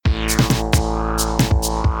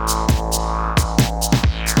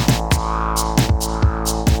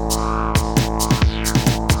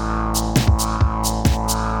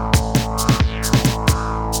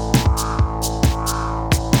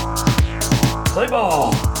Play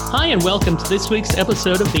ball! Hi, and welcome to this week's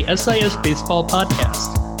episode of the SIS Baseball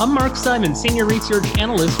Podcast. I'm Mark Simon, Senior Research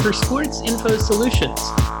Analyst for Sports Info Solutions.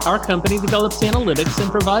 Our company develops analytics and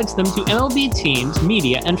provides them to MLB teams,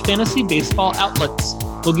 media, and fantasy baseball outlets.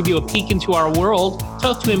 We'll give you a peek into our world,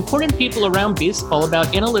 talk to important people around baseball about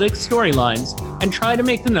analytics storylines, and try to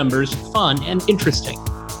make the numbers fun and interesting.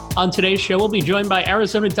 On today's show, we'll be joined by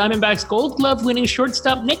Arizona Diamondbacks Gold Glove winning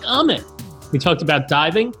shortstop Nick Ahmed. We talked about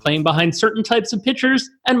diving, playing behind certain types of pitchers,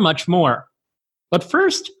 and much more. But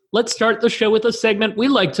first, let's start the show with a segment we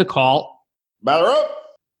like to call Batter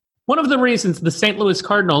up! One of the reasons the St. Louis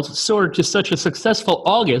Cardinals soared to such a successful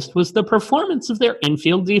August was the performance of their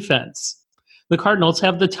infield defense. The Cardinals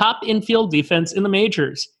have the top infield defense in the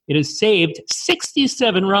majors. It has saved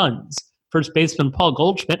 67 runs. First baseman Paul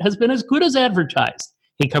Goldschmidt has been as good as advertised.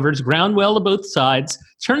 He covers ground well to both sides,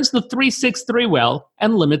 turns the 3-6-3 well,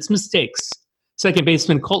 and limits mistakes. Second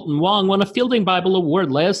baseman Colton Wong won a Fielding Bible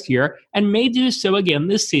award last year and may do so again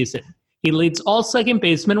this season. He leads all second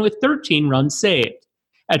basemen with 13 runs saved.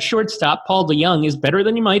 At shortstop, Paul DeJong is better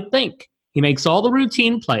than you might think. He makes all the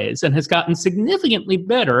routine plays and has gotten significantly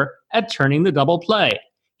better at turning the double play.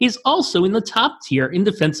 He's also in the top tier in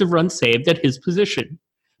defensive runs saved at his position.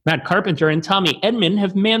 Matt Carpenter and Tommy Edman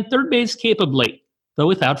have manned third base capably, though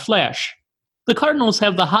without flash. The Cardinals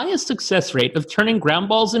have the highest success rate of turning ground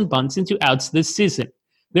balls and bunts into outs this season.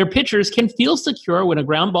 Their pitchers can feel secure when a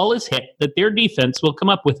ground ball is hit that their defense will come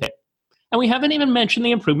up with it. And we haven't even mentioned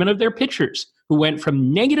the improvement of their pitchers, who went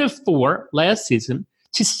from -4 last season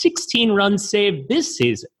to 16 runs saved this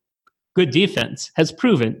season. Good defense has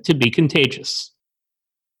proven to be contagious.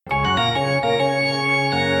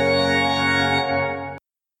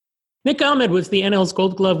 Nick Ahmed was the NL's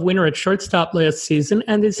Gold Glove winner at shortstop last season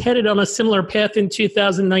and is headed on a similar path in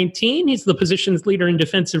 2019. He's the position's leader in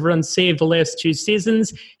defensive runs saved the last 2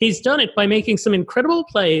 seasons. He's done it by making some incredible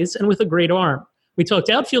plays and with a great arm. We talked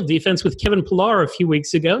outfield defense with Kevin Pillar a few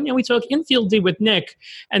weeks ago. Now we talk infield D with Nick.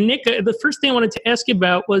 And Nick, the first thing I wanted to ask you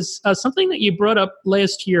about was something that you brought up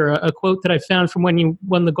last year, a quote that I found from when you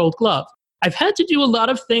won the Gold Glove. I've had to do a lot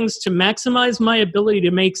of things to maximize my ability to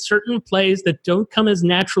make certain plays that don't come as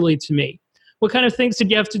naturally to me. What kind of things did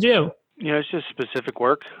you have to do? It's just specific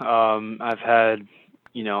work. I've had,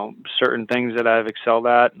 certain things that I've excelled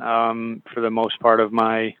at for the most part of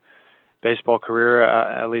my baseball career,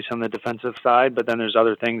 at least on the defensive side. But then there's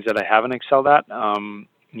other things that I haven't excelled at, and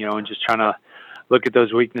just trying to look at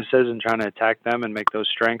those weaknesses and trying to attack them and make those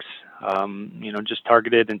strengths. Just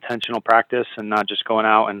targeted, intentional practice and not just going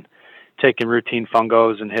out and taking routine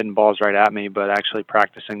fungos and hitting balls right at me, but actually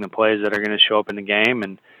practicing the plays that are going to show up in the game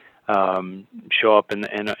and show up in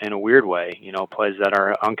a weird way. Plays that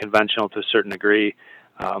are unconventional to a certain degree,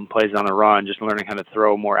 plays on the run, just learning how to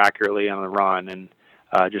throw more accurately on the run and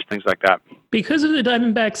just things like that. Because of the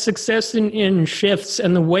Diamondbacks' success in shifts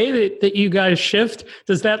and the way that you guys shift,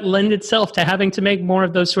 does that lend itself to having to make more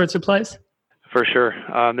of those sorts of plays? For sure.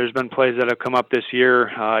 There's been plays that have come up this year,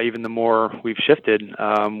 even the more we've shifted,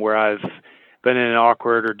 where I've been in an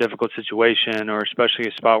awkward or difficult situation, or especially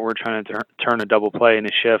a spot where we're trying to turn a double play in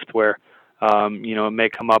a shift where, it may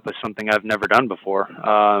come up as something I've never done before.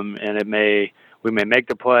 And we may make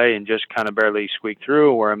the play and just kind of barely squeak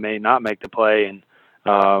through, or it may not make the play and,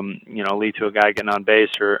 lead to a guy getting on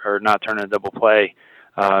base or not turning a double play.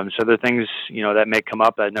 So there are things, that may come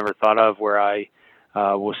up that I'd never thought of where I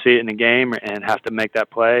we'll see it in the game and have to make that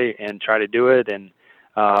play and try to do it. And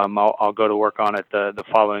I'll go to work on it the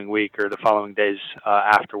following week or the following days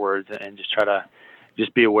afterwards and just try to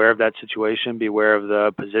just be aware of that situation, be aware of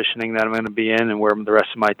the positioning that I'm going to be in and where the rest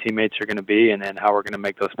of my teammates are going to be and how we're going to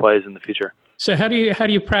make those plays in the future. So how do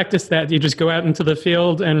you practice that? Do you just go out into the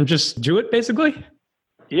field and just do it basically?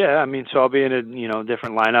 Yeah, so I'll be in a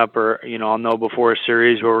different lineup or I'll know before a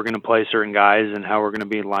series where we're going to play certain guys and how we're going to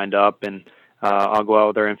be lined up, and I'll go out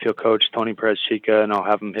with our infield coach, Tony Perez-Chica, and I'll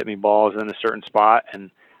have him hit me balls in a certain spot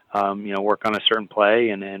and, work on a certain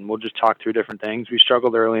play. And we'll just talk through different things. We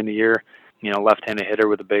struggled early in the year, left-handed hitter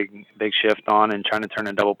with a big shift on and trying to turn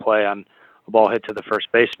a double play on a ball hit to the first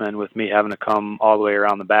baseman with me having to come all the way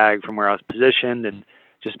around the bag from where I was positioned and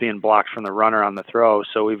just being blocked from the runner on the throw.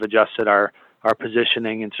 So we've adjusted our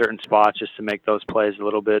positioning in certain spots just to make those plays a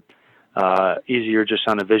little bit easier just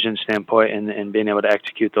on a vision standpoint and being able to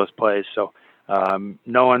execute those plays. So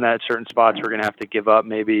knowing that certain spots we're going to have to give up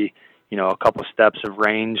maybe, a couple steps of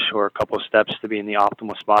range or a couple steps to be in the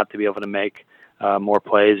optimal spot to be able to make more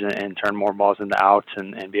plays and turn more balls into outs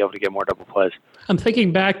and be able to get more double plays. I'm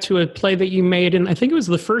thinking back to a play that you made, and I think it was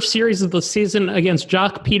the first series of the season against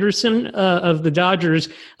Jock Peterson of the Dodgers,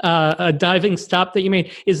 a diving stop that you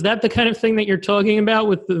made. Is that the kind of thing that you're talking about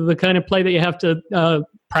with the kind of play that you have to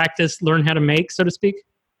practice, learn how to make, so to speak?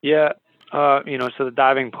 Yeah. So the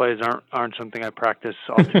diving plays aren't something I practice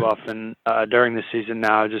all too often during the season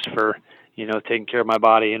now, just for, taking care of my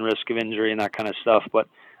body and risk of injury and that kind of stuff. But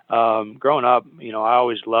growing up, I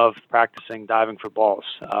always loved practicing diving for balls.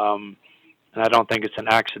 And I don't think it's an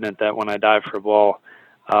accident that when I dive for a ball,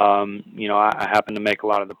 I happen to make a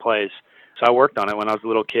lot of the plays. So I worked on it when I was a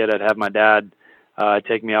little kid. I'd have my dad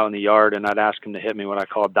take me out in the yard, and I'd ask him to hit me what I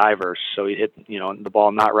call divers. So he'd hit, the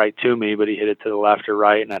ball not right to me, but he hit it to the left or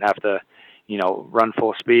right, and I'd have to, run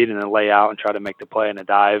full speed and then lay out and try to make the play in a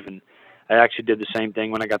dive. And I actually did the same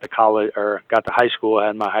thing when I got to college or got to high school. I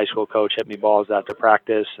had my high school coach hit me balls after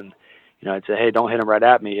practice, and I'd say, hey, don't hit him right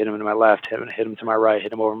at me. Hit him to my left, hit him to my right,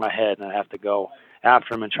 hit him over my head, and I'd have to go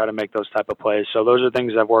after him and try to make those type of plays. So those are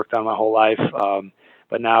things I've worked on my whole life.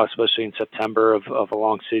 But now, especially in September of a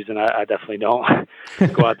long season, I definitely don't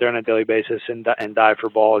go out there on a daily basis and dive for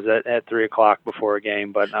balls at 3 o'clock before a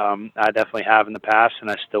game. But I definitely have in the past,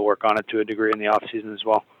 and I still work on it to a degree in the off season as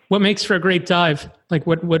well. What makes for a great dive? Like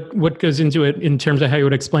what goes into it in terms of how you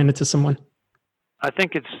would explain it to someone? I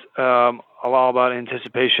think it's all about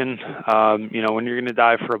anticipation. When you're going to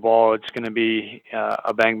dive for a ball, it's going to be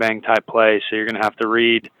a bang-bang type play. So you're going to have to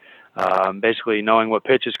read basically knowing what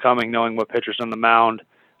pitch is coming, knowing what pitcher's on the mound,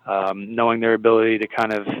 knowing their ability to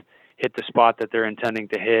kind of hit the spot that they're intending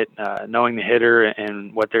to hit, knowing the hitter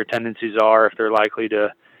and what their tendencies are, if they're likely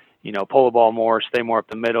to, pull the ball more, stay more up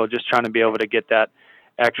the middle, just trying to be able to get that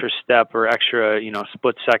extra step or extra,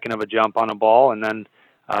 split second of a jump on a ball, and then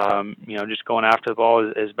just going after the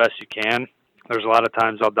ball as best you can. There's a lot of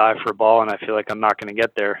times I'll dive for a ball and I feel like I'm not going to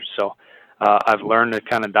get there. So I've learned to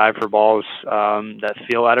kind of dive for balls that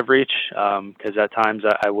feel out of reach because at times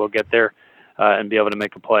I will get there and be able to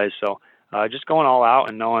make a play. So just going all out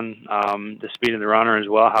and knowing the speed of the runner as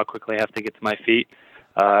well, how quickly I have to get to my feet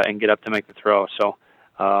and get up to make the throw. So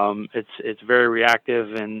it's very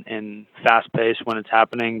reactive and fast-paced when it's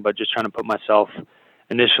happening, but just trying to put myself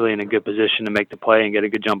initially in a good position to make the play and get a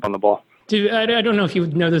good jump on the ball. Dude, I don't know if you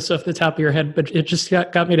would know this off the top of your head, but it just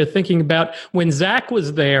got me to thinking about when Zach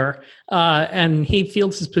was there and he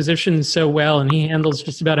fields his position so well and he handles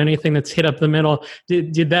just about anything that's hit up the middle.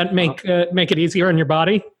 Did that make it easier on your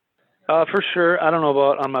body? For sure. I don't know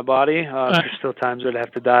about on my body. There's still times I'd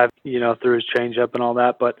have to dive, through his changeup and all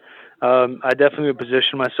that, but I definitely would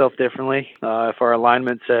position myself differently. If our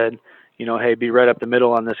alignment said, hey, be right up the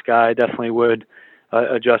middle on this guy, I definitely would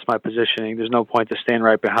adjust my positioning. There's no point to stand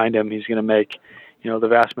right behind him. He's going to make, the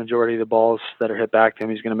vast majority of the balls that are hit back to him,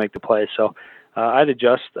 he's going to make the play. So I'd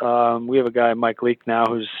adjust. We have a guy, Mike Leake, now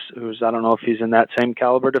who's I don't know if he's in that same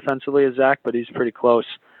caliber defensively as Zach, but he's pretty close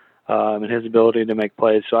in his ability to make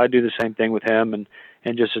plays. So I do the same thing with him and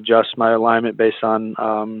just adjust my alignment based on,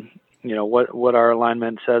 what our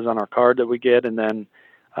alignment says on our card that we get, and then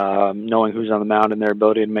knowing who's on the mound and their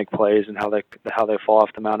ability to make plays and how they fall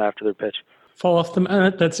off the mound after their pitch. Fall off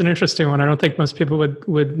the that's an interesting one. I don't think most people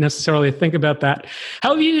would necessarily think about that.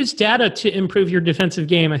 How have you used data to improve your defensive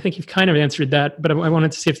game? I think you've kind of answered that, but I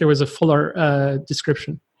wanted to see if there was a fuller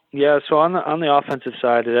description. Yeah, so on the offensive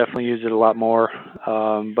side, I definitely use it a lot more.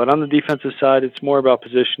 But on the defensive side, it's more about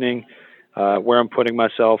positioning, where I'm putting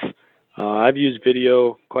myself. I've used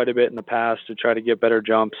video quite a bit in the past to try to get better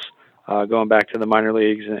jumps, going back to the minor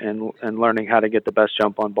leagues and learning how to get the best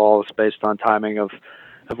jump on balls based on timing of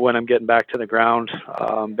when I'm getting back to the ground,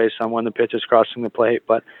 based on when the pitch is crossing the plate.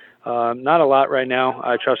 But not a lot right now.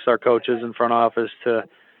 I trust our coaches in front office to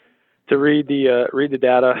read the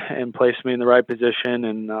data and place me in the right position.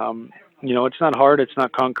 And it's not hard. It's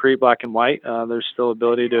not concrete, black and white. There's still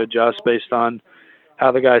ability to adjust based on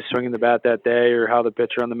how the guy's swinging the bat that day or how the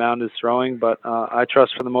pitcher on the mound is throwing. But I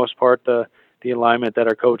trust for the most part the alignment that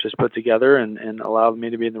our coaches put together and allowed me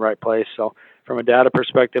to be in the right place. So from a data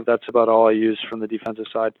perspective, that's about all I use from the defensive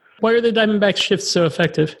side. Why are the Diamondbacks shifts so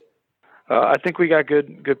effective? I think we got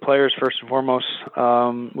good players first and foremost.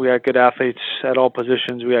 We got good athletes at all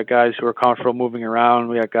positions. We got guys who are comfortable moving around.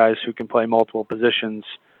 We got guys who can play multiple positions.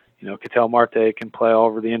 Ketel Marte can play all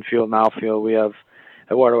over the infield and outfield. We have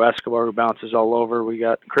Eduardo Escobar who bounces all over. We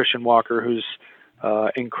got Christian Walker who's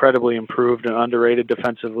incredibly improved and underrated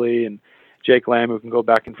defensively, and Jake Lamb who can go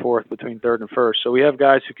back and forth between third and first. So we have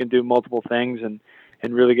guys who can do multiple things and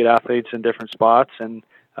really good athletes in different spots. And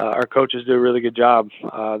our coaches do a really good job.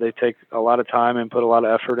 They take a lot of time and put a lot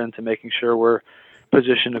of effort into making sure we're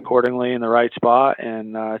positioned accordingly in the right spot,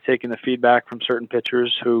 and taking the feedback from certain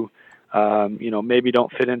pitchers who, maybe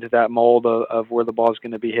don't fit into that mold of where the ball is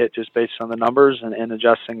going to be hit just based on the numbers, and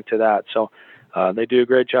adjusting to that. So they do a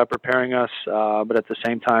great job preparing us, but at the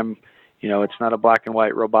same time, it's not a black and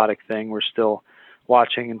white robotic thing. We're still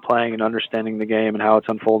watching and playing and understanding the game and how it's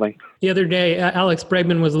unfolding. The other day, Alex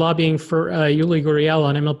Bregman was lobbying for Yuli Gurriel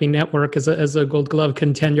on MLB Network as a Gold Glove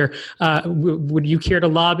contender. Would you care to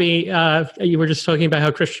lobby? You were just talking about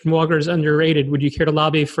how Christian Walker is underrated. Would you care to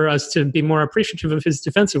lobby for us to be more appreciative of his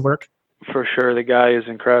defensive work? For sure. The guy is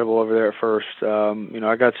incredible over there at first.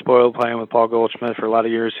 I got spoiled playing with Paul Goldschmidt for a lot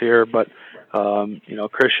of years here, but,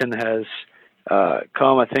 Christian has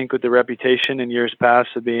come, I think, with the reputation in years past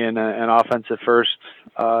of being an offensive first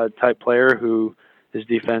type player who his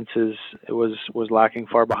defense was lacking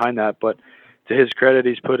far behind that. But to his credit,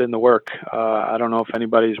 he's put in the work. I don't know if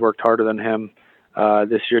anybody's worked harder than him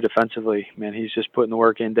this year defensively. Man, he's just putting the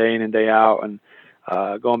work in and day out. And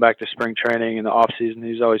going back to spring training and the off season,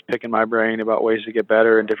 he's always picking my brain about ways to get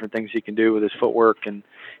better and different things he can do with his footwork and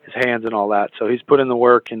his hands and all that. So he's put in the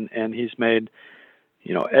work, and he's made,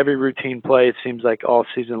 every routine play, it seems like all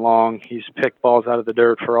season long. He's picked balls out of the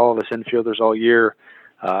dirt for all of us infielders all year,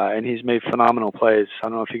 and he's made phenomenal plays. I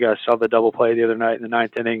don't know if you guys saw the double play the other night in the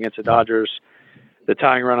ninth inning against the Dodgers. The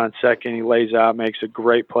tying run on second, he lays out, makes a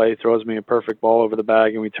great play, throws me a perfect ball over the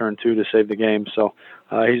bag, and we turn 2 to save the game. So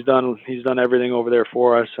he's done everything over there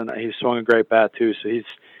for us, and he's swung a great bat too. So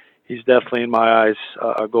he's definitely, in my eyes,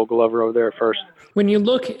 a Gold Glover over there at first. When you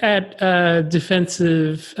look at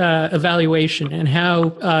defensive evaluation and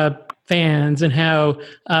how fans and how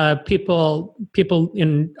people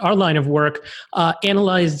in our line of work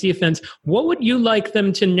analyze defense, what would you like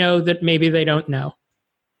them to know that maybe they don't know?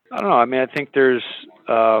 I don't know. I mean, I think there's,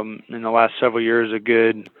 in the last several years, a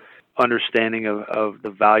good understanding of the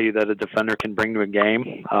value that a defender can bring to a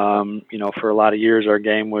game. For a lot of years, our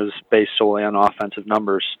game was based solely on offensive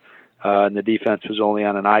numbers, and the defense was only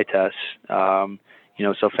on an eye test.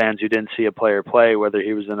 So fans who didn't see a player play, whether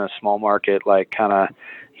he was in a small market, like kind of,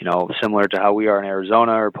 similar to how we are in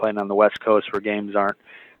Arizona, or playing on the West Coast where games aren't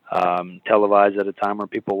televised at a time where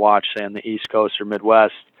people watch, say, on the East Coast or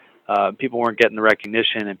Midwest, people weren't getting the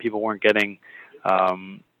recognition, and people weren't getting,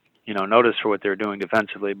 notice for what they were doing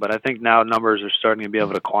defensively. But I think now numbers are starting to be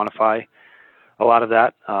able to quantify a lot of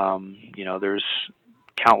that. There's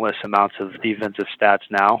countless amounts of defensive stats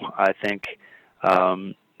now. I think,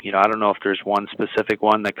 I don't know if there's one specific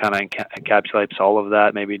one that kind of encapsulates all of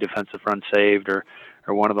that, maybe defensive run saved or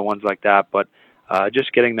one of the ones like that. But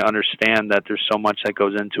just getting to understand that there's so much that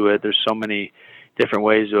goes into it. There's so many different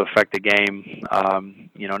ways to affect the game,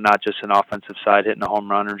 not just an offensive side hitting a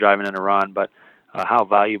home run or driving in a run, but how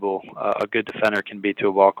valuable a good defender can be to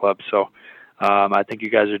a ball club. So I think you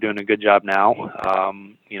guys are doing a good job now.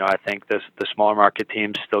 I think the smaller market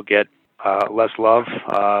teams still get less love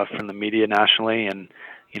from the media nationally, and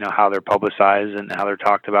how they're publicized and how they're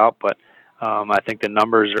talked about. But I think the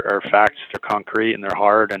numbers are facts. They're concrete and they're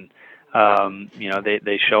hard, and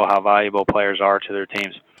they show how valuable players are to their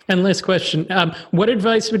teams. And last question, what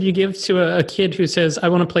advice would you give to a kid who says, I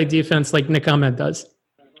want to play defense like Nick Ahmed does?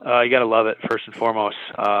 You got to love it, first and foremost.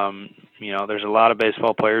 There's a lot of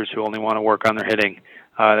baseball players who only want to work on their hitting.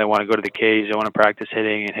 They want to go to the K's. They want to practice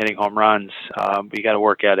hitting and hitting home runs. But you got to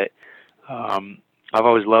work at it. I've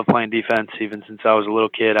always loved playing defense, even since I was a little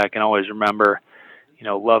kid. I can always remember,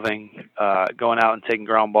 loving going out and taking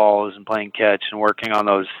ground balls and playing catch and working on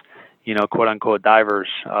those, quote unquote divers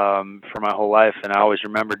for my whole life. And I always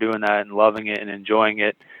remember doing that and loving it and enjoying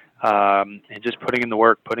it, and just putting in the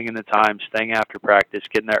work, putting in the time, staying after practice,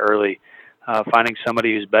 getting there early, finding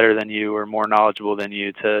somebody who's better than you or more knowledgeable than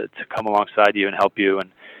you to come alongside you and help you and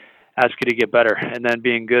ask you to get better. And then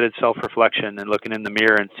being good at self-reflection and looking in the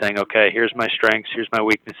mirror and saying, okay, here's my strengths, here's my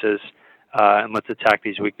weaknesses, and let's attack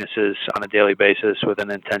these weaknesses on a daily basis with an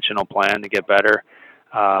intentional plan to get better.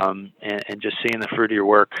 And just seeing the fruit of your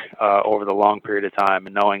work over the long period of time,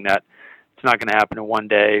 and knowing that it's not going to happen in one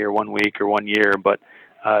day or 1 week or 1 year, but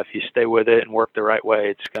if you stay with it and work the right way,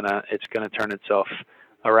 it's gonna turn itself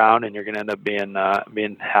around, and you're gonna end up being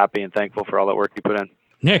happy and thankful for all that work you put in.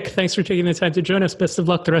 Nick, thanks for taking the time to join us. Best of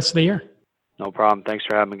luck the rest of the year. No problem. Thanks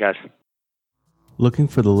for having me, guys. Looking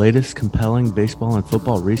for the latest compelling baseball and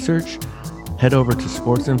football research? Head over to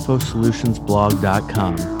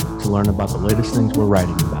sportsinfosolutionsblog.com to learn about the latest things we're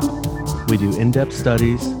writing about. We do in-depth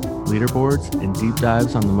studies, leaderboards, and deep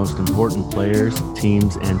dives on the most important players,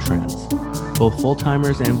 teams, and trends. Both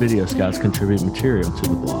full-timers and video scouts contribute material to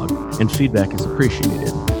the blog, and feedback is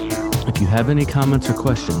appreciated. If you have any comments or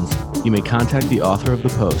questions, you may contact the author of the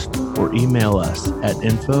post or email us at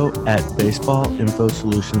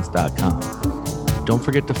info@baseballinfosolutions.com. Don't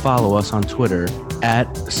forget to follow us on Twitter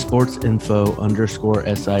at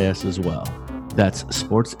sportsinfo_SIS as well. That's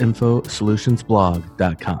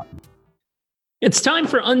sportsinfosolutionsblog.com. It's time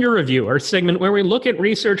for Under Review, our segment where we look at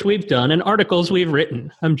research we've done and articles we've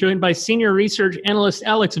written. I'm joined by senior research analyst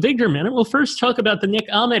Alex Vigderman, and we'll first talk about the Nick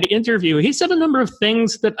Ahmed interview. He said a number of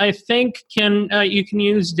things that I think you can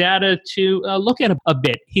use data to look at a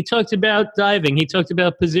bit. He talked about diving. He talked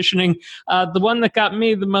about positioning. The one that got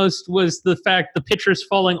me the most was the fact the pitcher's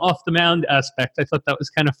falling off the mound aspect. I thought that was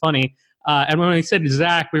kind of funny. And when we said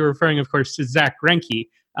Zach, we were referring, of course, to Zach Greinke.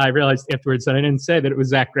 I realized afterwards that I didn't say that it was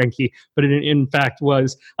Zach Greinke, but it in fact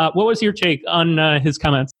was. What was your take on his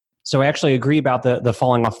comments? So I actually agree about the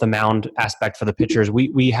falling off the mound aspect for the pitchers.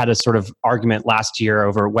 We had a sort of argument last year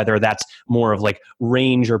over whether that's more of like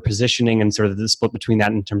range or positioning and sort of the split between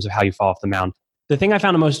that in terms of how you fall off the mound. The thing I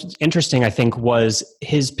found the most interesting, I think, was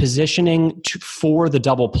his positioning for the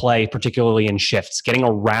double play, particularly in shifts, getting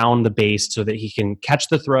around the base so that he can catch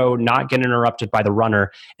the throw, not get interrupted by the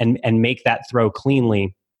runner, and make that throw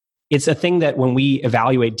cleanly. It's a thing that when we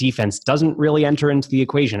evaluate defense doesn't really enter into the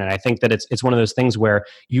equation. And I think that it's one of those things where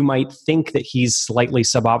you might think that he's slightly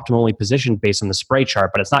suboptimally positioned based on the spray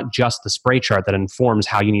chart, but it's not just the spray chart that informs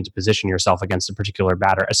how you need to position yourself against a particular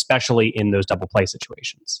batter, especially in those double play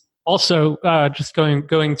situations. Also, just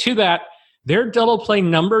going to that, their double play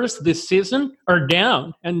numbers this season are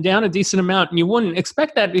down a decent amount. And you wouldn't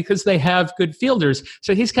expect that because they have good fielders.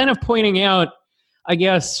 So he's kind of pointing out, I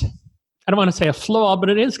guess, I don't want to say a flaw,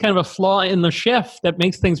 but it is kind of a flaw in the shift that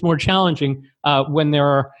makes things more challenging when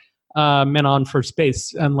there are men on first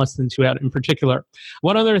base and less than two out in particular.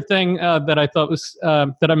 One other thing that I thought was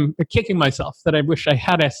that I'm kicking myself that I wish I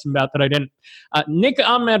had asked him about that I didn't. Nick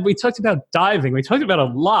Ahmed, we talked about diving. We talked about a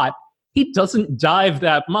lot. He doesn't dive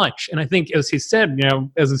that much. And I think, as he said,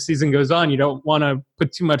 as the season goes on, you don't want to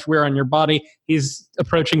put too much wear on your body. He's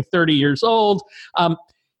approaching 30 years old.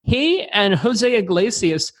 He and Jose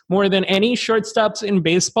Iglesias, more than any shortstops in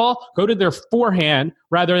baseball, go to their forehand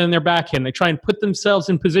rather than their backhand. They try and put themselves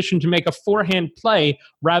in position to make a forehand play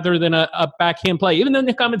rather than a backhand play. Even though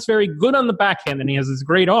Nick Ahmed's very good on the backhand and he has this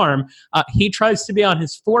great arm, he tries to be on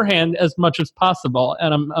his forehand as much as possible.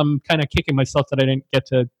 And I'm kind of kicking myself that I didn't get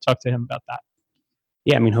to talk to him about that.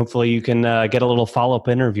 Yeah, I mean, hopefully you can get a little follow-up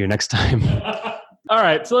interview next time. All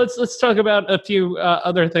right, so let's talk about a few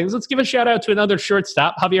other things. Let's give a shout out to another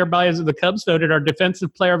shortstop. Javier Baez of the Cubs voted our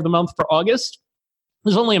Defensive Player of the Month for August. It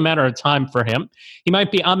was only a matter of time for him. He might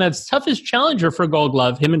be Ahmed's toughest challenger for Gold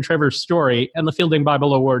Glove, him and Trevor Story, and the Fielding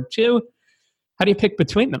Bible Award too. How do you pick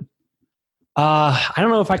between them? I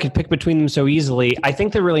don't know if I could pick between them so easily. I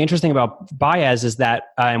think the really interesting about Baez is that,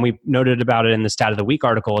 and we noted about it in the Stat of the Week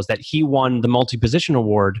article, is that he won the multi-position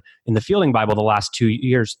award in the Fielding Bible the last 3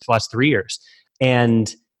 years.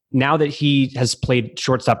 And now that he has played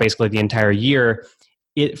shortstop basically the entire year,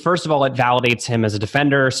 first of all, it validates him as a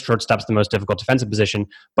defender. Shortstop's the most difficult defensive position,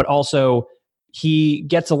 but also he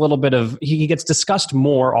gets he gets discussed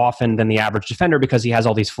more often than the average defender because he has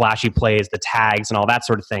all these flashy plays, the tags and all that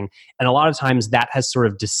sort of thing. And a lot of times that has sort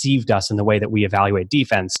of deceived us in the way that we evaluate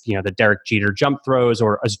defense. The Derek Jeter jump throws,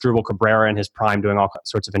 or Asdrubal Cabrera in his prime doing all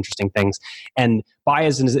sorts of interesting things. And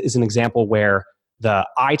Baez is an example where the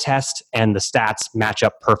eye test and the stats match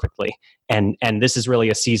up perfectly. And this is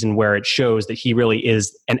really a season where it shows that he really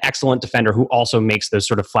is an excellent defender who also makes those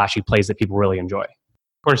sort of flashy plays that people really enjoy.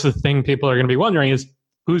 Of course, the thing people are going to be wondering is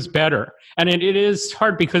who's better? And it is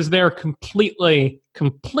hard because they're completely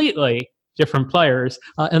different players.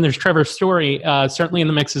 And there's Trevor Story certainly in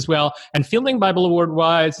the mix as well. And Fielding Bible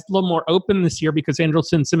Award-wise, a little more open this year because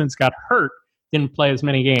Andrelton Simmons got hurt. Didn't play as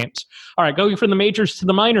many games. All right, going from the majors to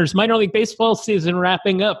the minors. Minor league baseball season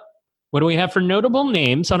wrapping up. What do we have for notable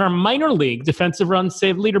names on our minor league defensive runs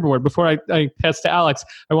saved leaderboard? Before I pass to Alex,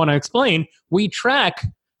 I want to explain. We track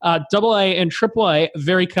AA and AAA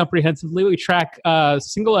very comprehensively. We track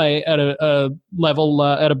single A at a level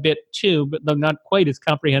at a bit too, but not quite as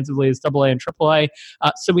comprehensively as AA and AAA.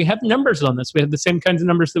 So we have numbers on this. We have the same kinds of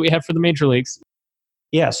numbers that we have for the major leagues.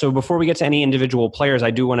 Yeah, so before we get to any individual players,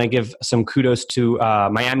 I do want to give some kudos to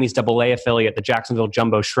Miami's AA affiliate, the Jacksonville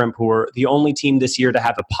Jumbo Shrimp, who were the only team this year to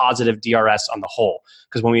have a positive DRS on the whole.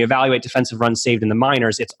 Because when we evaluate defensive runs saved in the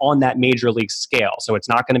minors, it's on that major league scale. So it's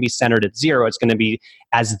not going to be centered at 0. It's going to be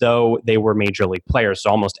as though they were major league players. So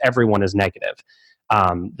almost everyone is negative.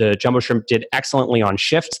 The Jumbo Shrimp did excellently on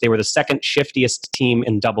shifts. They were the second shiftiest team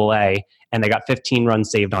in AA, and they got 15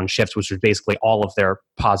 runs saved on shifts, which was basically all of their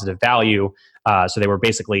positive value. So they were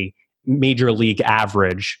basically major league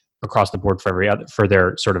average across the board for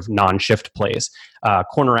their sort of non-shift plays.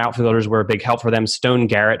 Corner outfielders were a big help for them. Stone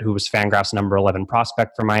Garrett, who was Fangraph's number 11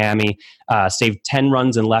 prospect for Miami, saved 10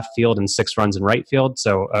 runs in left field and 6 runs in right field.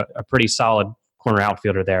 So a pretty solid corner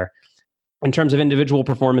outfielder there. In terms of individual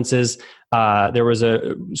performances,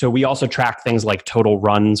 so we also tracked things like total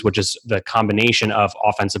runs, which is the combination of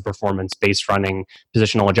offensive performance, base running,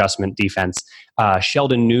 positional adjustment, defense.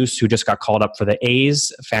 Sheldon Noose, who just got called up for the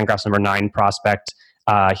A's, Fangraph's number 9 prospect.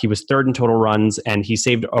 He was 3rd in total runs, and he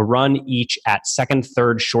saved a run each at second,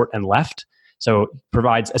 third, short, and left. So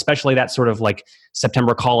provides, especially that sort of like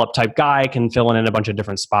September call-up type guy, can fill in a bunch of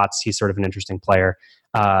different spots. He's sort of an interesting player.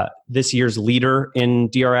 This year's leader in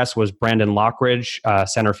DRS was Brandon Lockridge,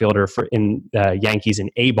 center fielder in Yankees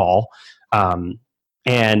in A-ball. And,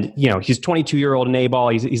 he's 22-year-old in A-ball.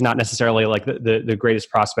 He's not necessarily like the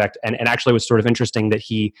greatest prospect. And actually was sort of interesting that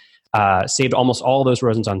he saved almost all of those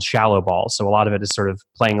runs on shallow balls. So a lot of it is sort of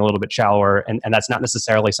playing a little bit shallower. And that's not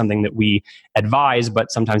necessarily something that we advise,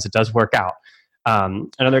 but sometimes it does work out.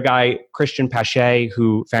 Another guy, Christian Pache,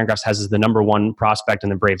 who Fangraphs has as the number 1 prospect in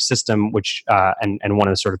the Braves system, which and one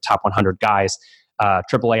of the sort of top 100 guys,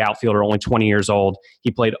 AAA outfielder, only 20 years old. He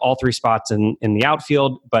played all 3 spots in the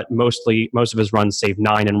outfield, but most of his runs saved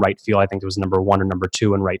 9 in right field. I think it was number 1 or number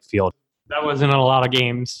 2 in right field. That wasn't in a lot of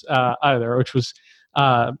games either, which was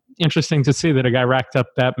interesting to see that a guy racked up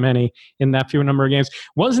that many in that few number of games.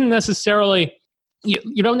 Wasn't necessarily...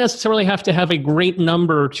 You don't necessarily have to have a great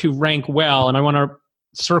number to rank well. And I want to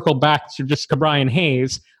circle back to just Ke'Bryan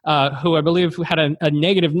Hayes, who I believe had a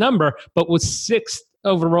negative number, but was 6th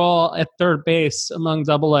overall at third base among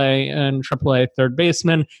AA and AAA third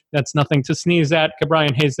basemen. That's nothing to sneeze at.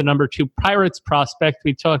 Ke'Bryan Hayes, the number 2 Pirates prospect.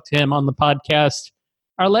 We talked to him on the podcast,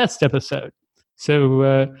 our last episode. So,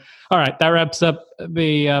 all right, that wraps up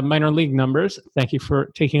the minor league numbers. Thank you for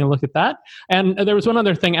taking a look at that. And there was one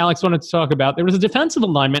other thing Alex wanted to talk about. There was a defensive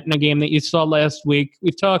alignment in a game that you saw last week.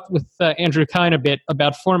 We've talked with Andrew Kine a bit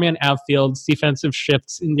about four-man outfields, defensive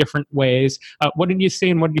shifts in different ways. What did you see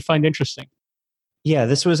and what did you find interesting? Yeah,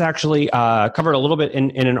 this was actually covered a little bit in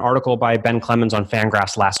an article by Ben Clemens on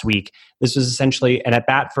Fangraphs last week. This was essentially an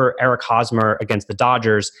at-bat for Eric Hosmer against the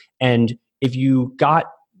Dodgers. And if you got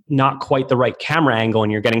not quite the right camera angle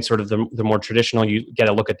and you're getting sort of the more traditional, you get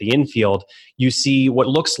a look at the infield, you see what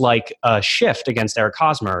looks like a shift against Eric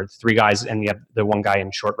Hosmer, 3 guys and the 1 guy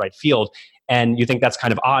in short right field. And you think that's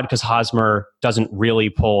kind of odd because Hosmer doesn't really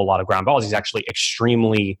pull a lot of ground balls. He's actually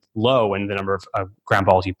extremely low in the number of ground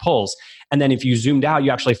balls he pulls. And then if you zoomed out,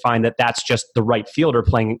 you actually find that that's just the right fielder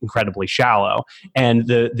playing incredibly shallow. And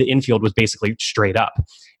the infield was basically straight up.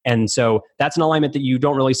 And so that's an alignment that you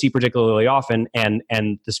don't really see particularly often. And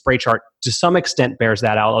the spray chart to some extent bears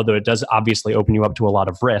that out, although it does obviously open you up to a lot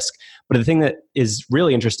of risk. But the thing that is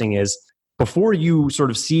really interesting is before you sort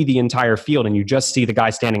of see the entire field and you just see the guy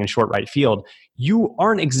standing in short right field, you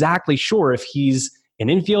aren't exactly sure if he's an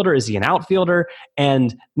infielder, is he an outfielder?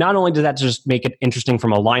 And not only does that just make it interesting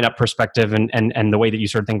from a lineup perspective and the way that you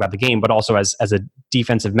sort of think about the game, but also as a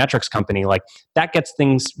defensive metrics company, like that gets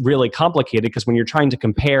things really complicated because when you're trying to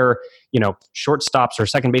compare, shortstops or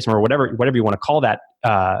second baseman or whatever you want to call that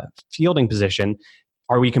fielding position,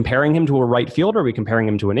 are we comparing him to a right fielder? Are we comparing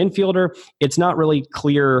him to an infielder? It's not really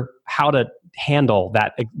clear how to handle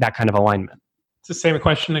that kind of alignment. It's the same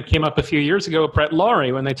question that came up a few years ago with Brett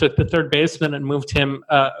Lawrie when they took the third baseman and moved him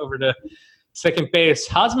over to second base.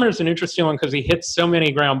 Hosmer is an interesting one because he hits so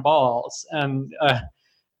many ground balls. And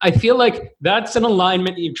I feel like that's an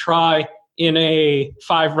alignment you try in a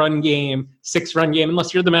 5-run game, 6-run game,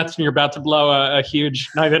 unless you're the Mets and you're about to blow a huge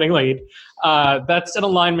 9-inning lead. That's an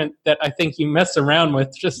alignment that I think you mess around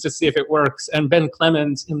with just to see if it works. And Ben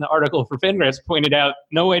Clemens in the article for Fangraphs pointed out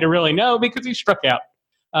no way to really know because he struck out.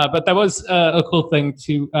 But that was a cool thing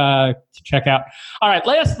to check out. All right,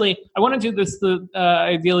 lastly, I want to do this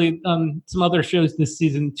ideally on some other shows this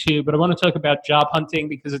season too, but I want to talk about job hunting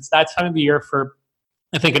because it's that time of the year for,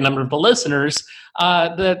 I think, a number of the listeners,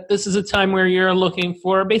 that this is a time where you're looking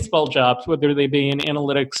for baseball jobs, whether they be in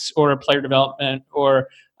analytics or player development or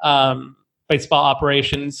baseball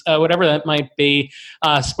operations, whatever that might be.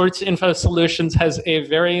 Sports Info Solutions has a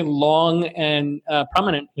very long and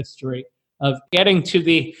prominent history of getting to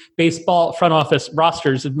the baseball front office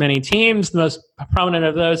rosters of many teams. The most prominent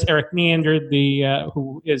of those, Eric Neander,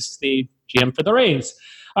 who is the GM for the Rays.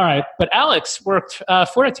 All right, but Alex worked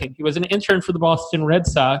for a team. He was an intern for the Boston Red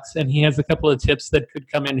Sox, and he has a couple of tips that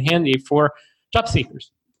could come in handy for job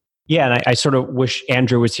seekers. Yeah, and I sort of wish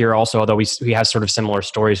Andrew was here also, although he has sort of similar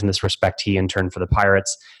stories in this respect. He interned for the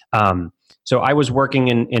Pirates. So I was working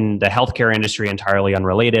in the healthcare industry, entirely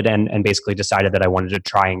unrelated, and basically decided that I wanted to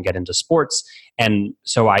try and get into sports. And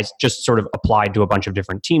so I just sort of applied to a bunch of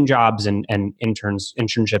different team jobs and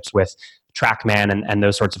internships with TrackMan and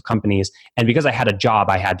those sorts of companies. And because I had a job,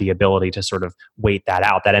 I had the ability to sort of wait that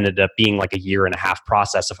out. That ended up being like a 1.5-year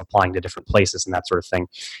process of applying to different places and that sort of thing.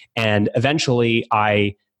 And eventually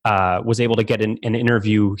I was able to get an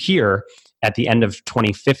interview here at the end of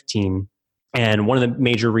 2015. And one of the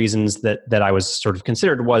major reasons that I was sort of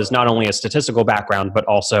considered was not only a statistical background, but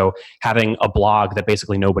also having a blog that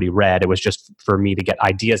basically nobody read. It was just for me to get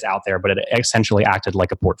ideas out there, but it essentially acted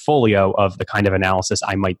like a portfolio of the kind of analysis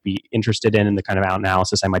I might be interested in and the kind of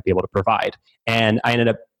analysis I might be able to provide. And I ended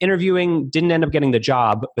up interviewing, didn't end up getting the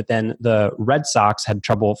job, but then the Red Sox had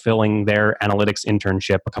trouble filling their analytics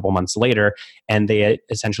internship a couple months later. And they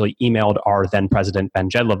essentially emailed our then president, Ben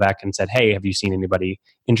Jedlovec, and said, hey, have you seen anybody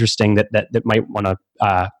interesting that might want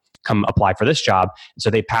to come apply for this job? And so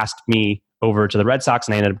they passed me over to the Red Sox,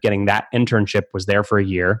 and I ended up getting that internship, was there for a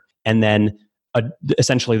year. And then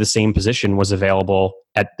essentially the same position was available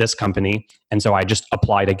at this company. And so I just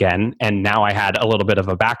applied again. And now I had a little bit of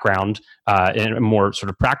a background and a more sort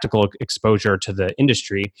of practical exposure to the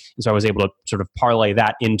industry. And so I was able to sort of parlay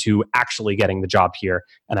that into actually getting the job here.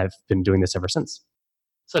 And I've been doing this ever since.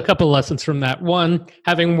 So a couple of lessons from that. One,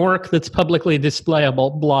 having work that's publicly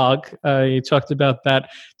displayable, blog. You talked about that.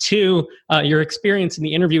 Two, your experience in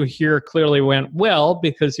the interview here clearly went well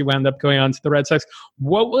because you wound up going on to the Red Sox.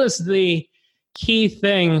 What was the key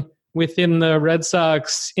thing within the Red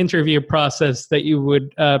Sox interview process that you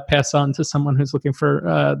would pass on to someone who's looking for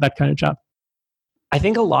that kind of job? I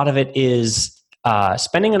think a lot of it is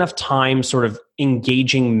spending enough time sort of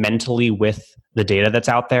engaging mentally with the data that's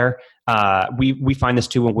out there. We find this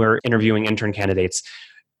too when we're interviewing intern candidates.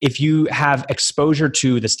 If you have exposure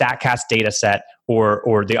to the StatCast data set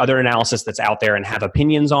or the other analysis that's out there and have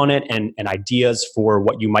opinions on it and ideas for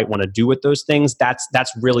what you might want to do with those things,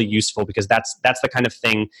 that's really useful because that's the kind of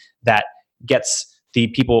thing that gets the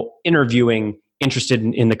people interviewing interested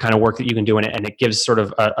in the kind of work that you can do in it, and it gives sort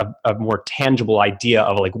of a more tangible idea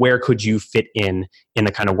of like where could you fit in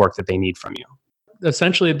the kind of work that they need from you.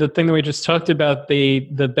 Essentially, the thing that we just talked about,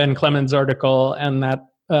 the Ben Clemens article and that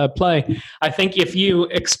play, I think if you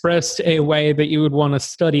expressed a way that you would want to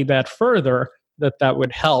study that further, that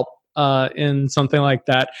would help in something like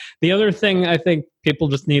that. The other thing I think people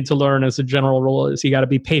just need to learn as a general rule is you got to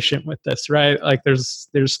be patient with this, right? Like there's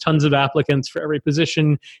tons of applicants for every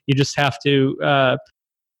position. You just have to,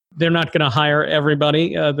 they're not going to hire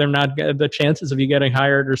everybody. The chances of you getting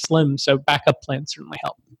hired are slim. So backup plans certainly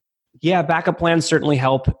help. Yeah, backup plans certainly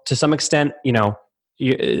help to some extent,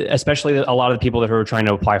 especially a lot of the people that are trying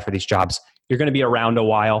to apply for these jobs. You're going to be around a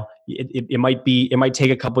while. It might take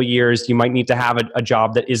a couple of years. You might need to have a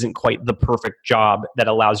job that isn't quite the perfect job that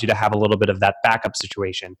allows you to have a little bit of that backup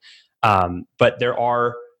situation. But there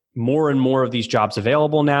are more and more of these jobs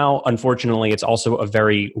available now. Unfortunately, it's also a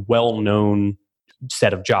very well-known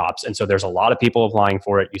set of jobs. And so there's a lot of people applying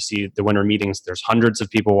for it. You see the winter meetings, there's hundreds of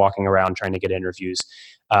people walking around trying to get interviews.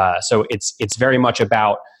 So it's very much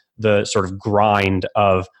about the sort of grind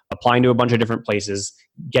of applying to a bunch of different places,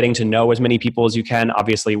 getting to know as many people as you can.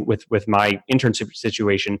 Obviously, with my internship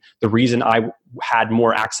situation, the reason I had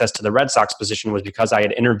more access to the Red Sox position was because I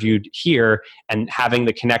had interviewed here, and having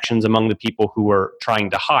the connections among the people who were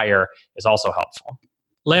trying to hire is also helpful.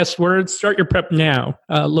 Last words, start your prep now.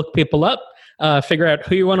 Look people up. Figure out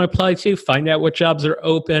who you want to apply to, find out what jobs are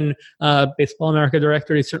open. Baseball America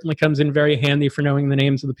directory certainly comes in very handy for knowing the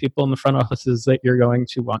names of the people in the front offices that you're going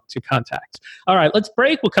to want to contact. All right, let's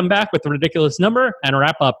break. We'll come back with the ridiculous number and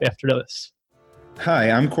wrap up after this.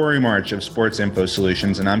 Hi, I'm Corey March of Sports Info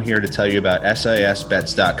Solutions, and I'm here to tell you about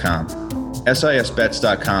SISBets.com.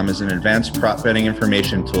 SISBets.com is an advanced prop betting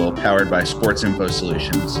information tool powered by Sports Info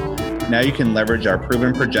Solutions. Now you can leverage our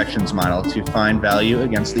proven projections model to find value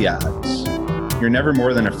against the odds. You're never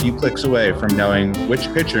more than a few clicks away from knowing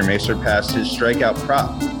which pitcher may surpass his strikeout prop,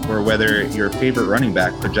 or whether your favorite running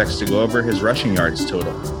back projects to go over his rushing yards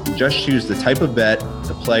total. Just choose the type of bet,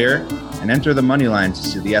 the player, and enter the money line to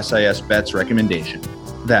see the SIS Bets recommendation.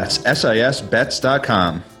 That's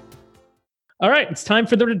SISBets.com. All right, it's time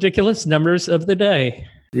for the ridiculous numbers of the day.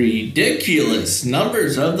 Ridiculous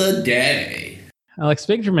numbers of the day. Alex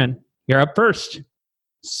Biggerman, you're up first.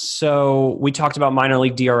 So we talked about minor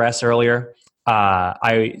league DRS earlier.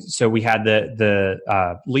 So we had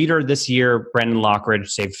the leader this year, Brandon Lockridge,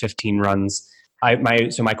 saved 15 runs.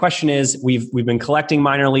 So my question is, we've been collecting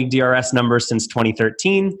minor league DRS numbers since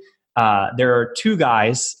 2013. There are two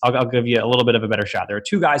guys. I'll give you a little bit of a better shot. There are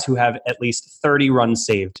two guys who have at least 30 runs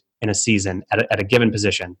saved in a season at a given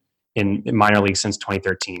position. in minor leagues since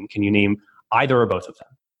 2013. Can you name either or both of them?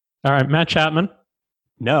 All right, Matt Chapman.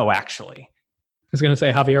 No, actually. I was going to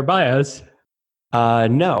say Javier Baez.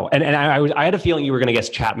 No. And I had a feeling you were going to guess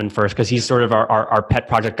Chapman first because he's sort of our pet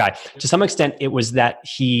project guy. To some extent, it was that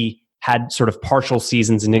he had sort of partial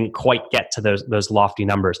seasons and didn't quite get to those lofty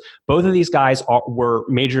numbers. Both of these guys were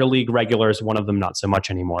major league regulars, one of them not so much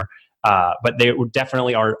anymore. But they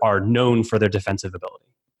definitely are known for their defensive ability.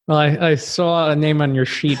 Well, I saw a name on your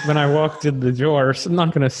sheet when I walked in the door, so I'm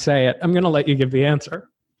not going to say it. I'm going to let you give the answer.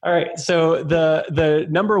 All right. So the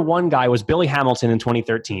number one guy was Billy Hamilton in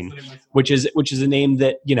 2013, which is a name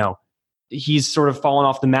that, he's sort of fallen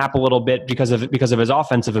off the map a little bit because of his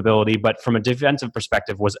offensive ability, but from a defensive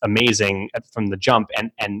perspective was amazing from the jump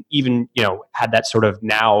and even, had that sort of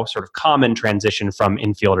common transition from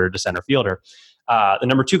infielder to center fielder. The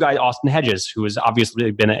number two guy, Austin Hedges, who has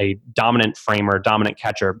obviously been a dominant framer, dominant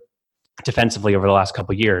catcher defensively over the last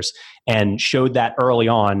couple of years and showed that early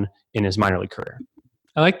on in his minor league career.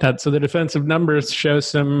 I like that. So the defensive numbers show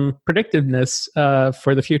some predictiveness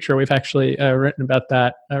for the future. We've actually written about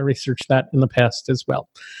that, researched that in the past as well.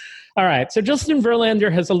 All right. So Justin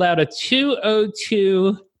Verlander has allowed a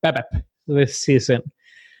 2.02 BABIP this season,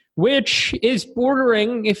 which is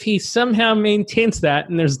bordering, if he somehow maintains that,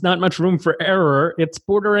 and there's not much room for error, it's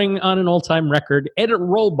bordering on an all-time record. Ed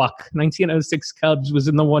Rollbuck, 1906 Cubs, was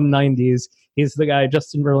in the 190s. He's the guy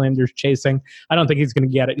Justin Verlander's chasing. I don't think he's going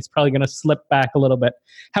to get it. He's probably going to slip back a little bit.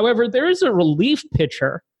 However, there is a relief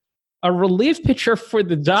pitcher for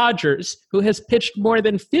the Dodgers who has pitched more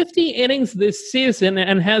than 50 innings this season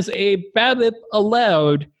and has a BABIP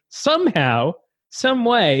allowed somehow, some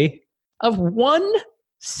way, of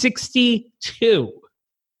 162.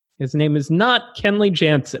 His name is not Kenley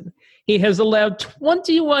Jansen. He has allowed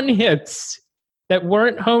 21 hits that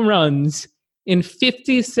weren't home runs in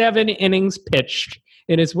 57 innings pitched.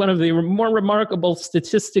 It is one of the more remarkable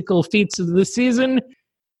statistical feats of the season.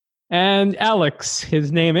 And Alex,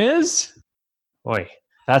 his name is? Boy,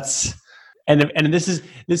 that's and this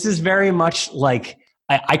is very much like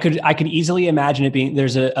I could easily imagine it being.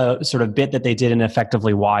 There's a sort of bit that they did in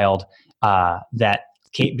Effectively Wild that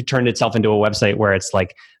turned itself into a website where it's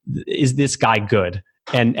like, is this guy good?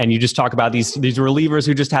 And you just talk about these relievers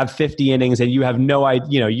who just have 50 innings and you have no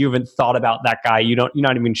idea, you haven't thought about that guy. You're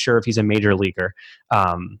not even sure if he's a major leaguer.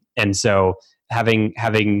 And so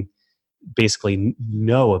having basically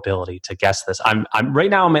no ability to guess this, I'm right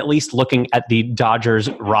now I'm at least looking at the Dodgers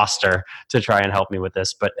roster to try and help me with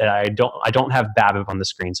this, but I don't have BABIP on the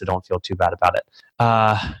screen, so don't feel too bad about it.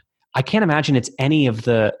 I can't imagine it's any of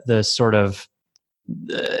the sort of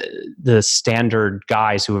the standard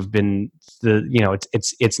guys who have been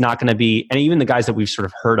it's not going to be, and even the guys that we've sort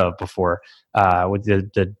of heard of before with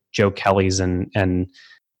the Joe Kellys and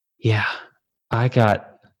yeah, I got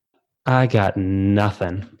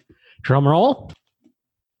nothing. Drum roll.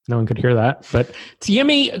 No one could hear that, but it's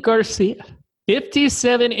Yimi Garcia.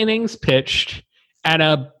 57 innings pitched and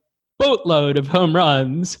a boatload of home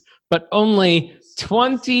runs, but only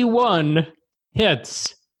 21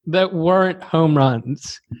 hits that weren't home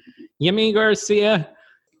runs. Yimi Garcia,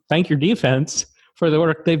 thank your defense for the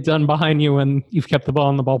work they've done behind you when you've kept the ball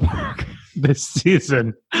in the ballpark this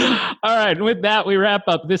season. All right, and with that, we wrap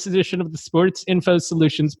up this edition of the Sports Info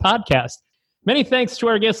Solutions podcast. Many thanks to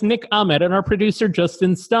our guest Nick Ahmed and our producer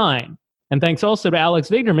Justin Stein. And thanks also to Alex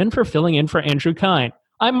Vigderman for filling in for Andrew Kine.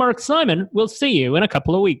 I'm Mark Simon. We'll see you in a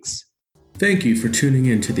couple of weeks. Thank you for tuning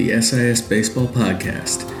in to the SIS Baseball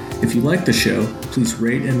Podcast. If you like the show, please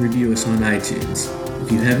rate and review us on iTunes.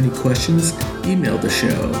 If you have any questions, email the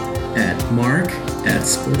show at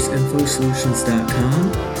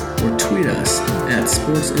mark@sportsinfosolutions.com or tweet us at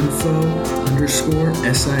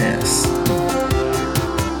sportsinfo_SIS.